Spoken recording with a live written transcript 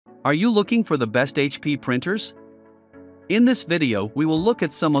Are you looking for the best HP printers? In this video, we will look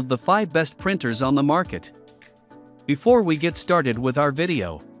at some of the 5 best printers on the market. Before we get started with our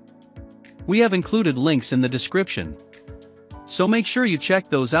video, we have included links in the description, so make sure you check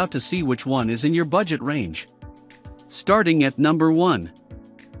those out to see which one is in your budget range. Starting at number 1.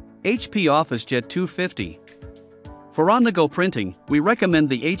 HP OfficeJet 250. For on-the-go printing, we recommend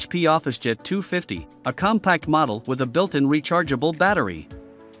the HP OfficeJet 250, a compact model with a built-in rechargeable battery.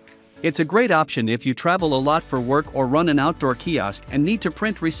 It's a great option if you travel a lot for work or run an outdoor kiosk and need to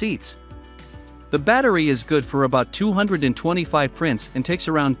print receipts. The battery is good for about 225 prints and takes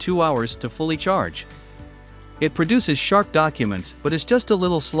around 2 hours to fully charge. It produces sharp documents but is just a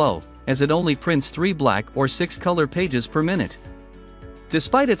little slow, as it only prints 3 black or 6 color pages per minute.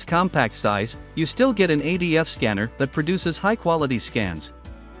 Despite its compact size, you still get an ADF scanner that produces high-quality scans.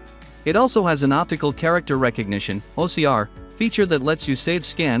 It also has an optical character recognition (OCR) feature that lets you save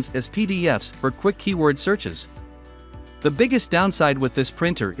scans as PDFs for quick keyword searches. The biggest downside with this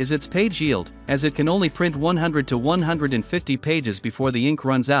printer is its page yield, as it can only print 100 to 150 pages before the ink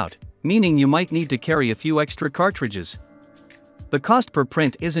runs out, meaning you might need to carry a few extra cartridges. The cost per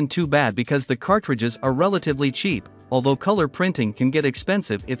print isn't too bad because the cartridges are relatively cheap, although color printing can get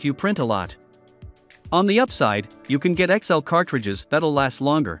expensive if you print a lot. On the upside, you can get XL cartridges that'll last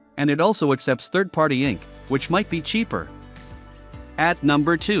longer, and it also accepts third-party ink, which might be cheaper. At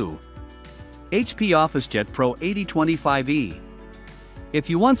number 2. HP OfficeJet Pro 8025E. If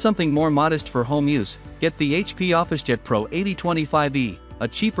you want something more modest for home use, get the HP OfficeJet Pro 8025E, a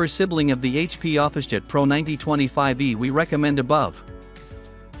cheaper sibling of the HP OfficeJet Pro 9025E we recommend above.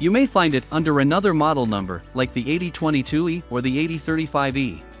 You may find it under another model number, like the 8022E or the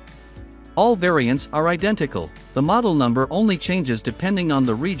 8035E. All variants are identical, the model number only changes depending on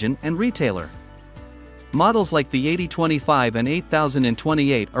the region and retailer. Models like the 8025 and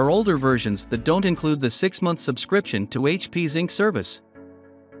 8028 are older versions that don't include the 6-month subscription to HP's ink service.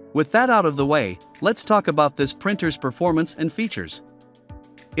 With that out of the way, let's talk about this printer's performance and features.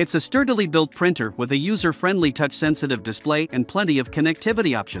 It's a sturdily built printer with a user-friendly touch-sensitive display and plenty of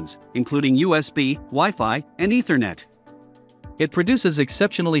connectivity options, including USB, Wi-Fi, and Ethernet. It produces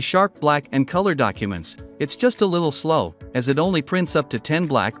exceptionally sharp black and color documents. It's just a little slow, as it only prints up to 10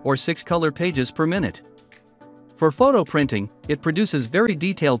 black or 6 color pages per minute. For photo printing, it produces very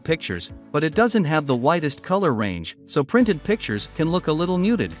detailed pictures, but it doesn't have the widest color range, so printed pictures can look a little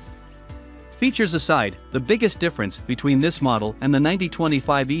muted. Features aside, the biggest difference between this model and the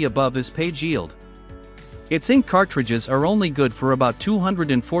 9025E above is page yield. Its ink cartridges are only good for about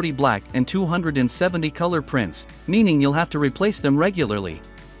 240 black and 270 color prints, meaning you'll have to replace them regularly.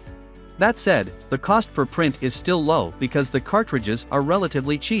 That said, the cost per print is still low because the cartridges are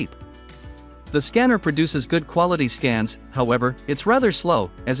relatively cheap. The scanner produces good quality scans, however, it's rather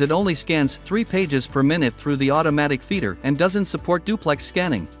slow, as it only scans 3 pages per minute through the automatic feeder and doesn't support duplex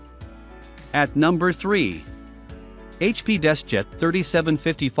scanning. At number 3. HP DeskJet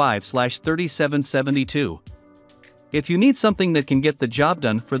 3755/3772. If you need something that can get the job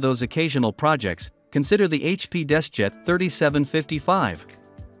done for those occasional projects, consider the HP DeskJet 3755.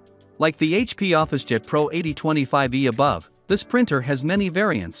 Like the HP OfficeJet Pro 8025E above, this printer has many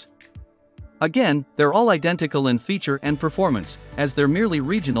variants. Again, they're all identical in feature and performance, as they're merely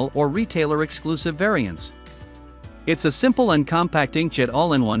regional or retailer-exclusive variants. It's a simple and compact inkjet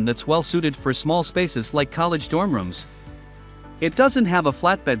all-in-one that's well-suited for small spaces like college dorm rooms. It doesn't have a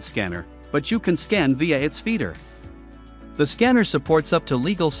flatbed scanner, but you can scan via its feeder. The scanner supports up to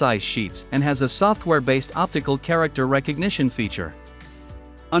legal-size sheets and has a software-based optical character recognition feature.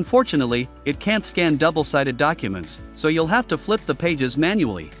 Unfortunately, it can't scan double-sided documents, so you'll have to flip the pages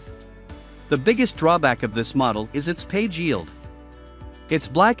manually. The biggest drawback of this model is its page yield. Its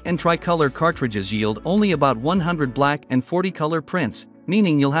black and tricolor cartridges yield only about 100 black and 40 color prints,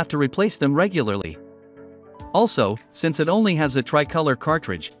 meaning you'll have to replace them regularly. Also, since it only has a tricolor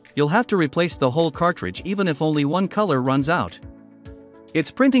cartridge, you'll have to replace the whole cartridge even if only one color runs out.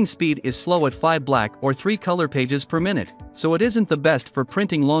 Its printing speed is slow at 5 black or 3 color pages per minute, so it isn't the best for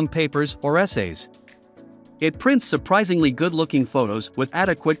printing long papers or essays. It prints surprisingly good-looking photos with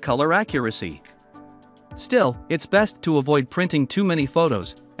adequate color accuracy. Still, it's best to avoid printing too many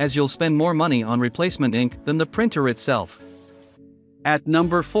photos, as you'll spend more money on replacement ink than the printer itself. At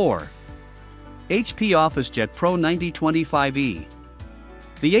number 4. HP OfficeJet Pro 9025E.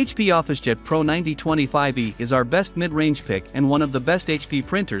 The HP OfficeJet Pro 9025E is our best mid-range pick and one of the best HP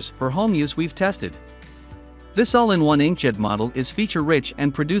printers for home use we've tested. This all-in-one inkjet model is feature-rich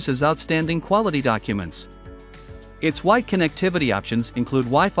and produces outstanding quality documents. Its wide connectivity options include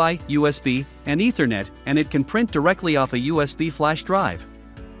Wi-Fi, USB, and Ethernet, and it can print directly off a USB flash drive.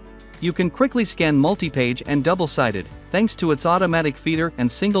 You can quickly scan multi-page and double-sided, thanks to its automatic feeder and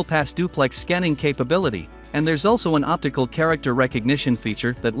single-pass duplex scanning capability, and there's also an optical character recognition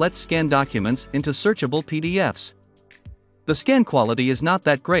feature that lets scan documents into searchable PDFs. The scan quality is not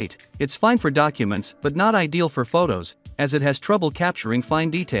that great, it's fine for documents but not ideal for photos, as it has trouble capturing fine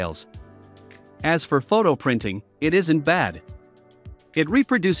details. As for photo printing, it isn't bad. It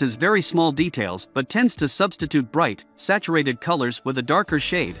reproduces very small details but tends to substitute bright, saturated colors with a darker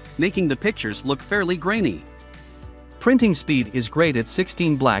shade, making the pictures look fairly grainy. Printing speed is great at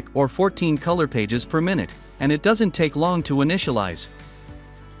 16 black or 14 color pages per minute, and it doesn't take long to initialize.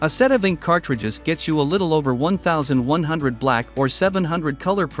 A set of ink cartridges gets you a little over 1,100 black or 700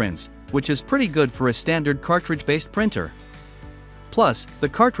 color prints, which is pretty good for a standard cartridge-based printer. Plus, the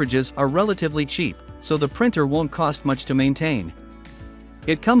cartridges are relatively cheap, so the printer won't cost much to maintain.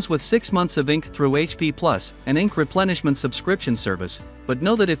 It comes with 6 months of ink through HP Plus, an ink replenishment subscription service, but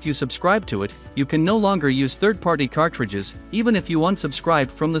know that if you subscribe to it, you can no longer use third-party cartridges, even if you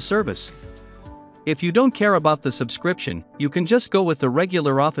unsubscribed from the service. If you don't care about the subscription, you can just go with the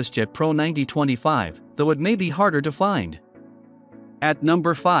regular OfficeJet Pro 9025, though it may be harder to find. At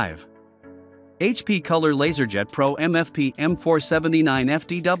number 5. HP Color LaserJet Pro MFP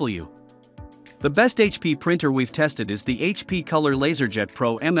M479 FDW. The best HP printer we've tested is the HP Color LaserJet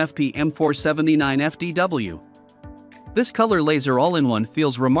Pro MFP M479 FDW. This color laser all-in-one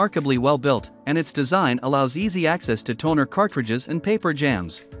feels remarkably well built, and its design allows easy access to toner cartridges and paper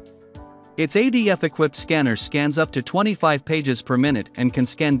jams. Its ADF-equipped scanner scans up to 25 pages per minute and can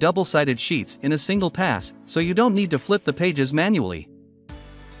scan double-sided sheets in a single pass, so you don't need to flip the pages manually.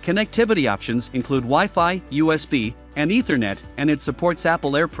 Connectivity options include Wi-Fi, USB, and Ethernet, and it supports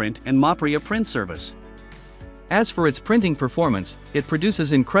Apple AirPrint and Mopria print service. As for its printing performance, it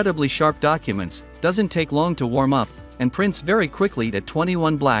produces incredibly sharp documents, doesn't take long to warm up, and prints very quickly at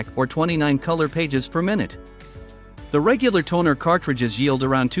 21 black or 29 color pages per minute. The regular toner cartridges yield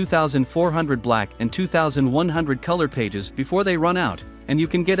around 2,400 black and 2,100 color pages before they run out, and you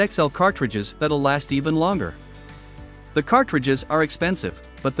can get XL cartridges that'll last even longer. The cartridges are expensive,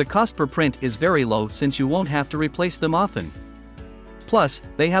 but the cost per print is very low since you won't have to replace them often. Plus,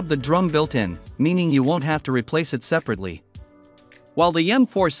 they have the drum built in, meaning you won't have to replace it separately. While the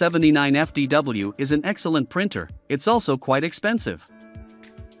M479 FDW is an excellent printer, it's also quite expensive.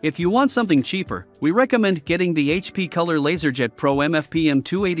 If you want something cheaper, we recommend getting the HP Color LaserJet Pro MFP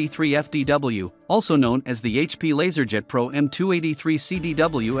M283 FDW, also known as the HP LaserJet Pro M283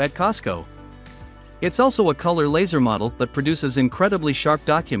 CDW at Costco. It's also a color laser model that produces incredibly sharp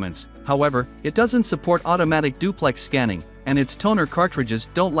documents, however, it doesn't support automatic duplex scanning, and its toner cartridges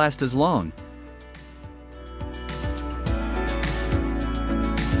don't last as long.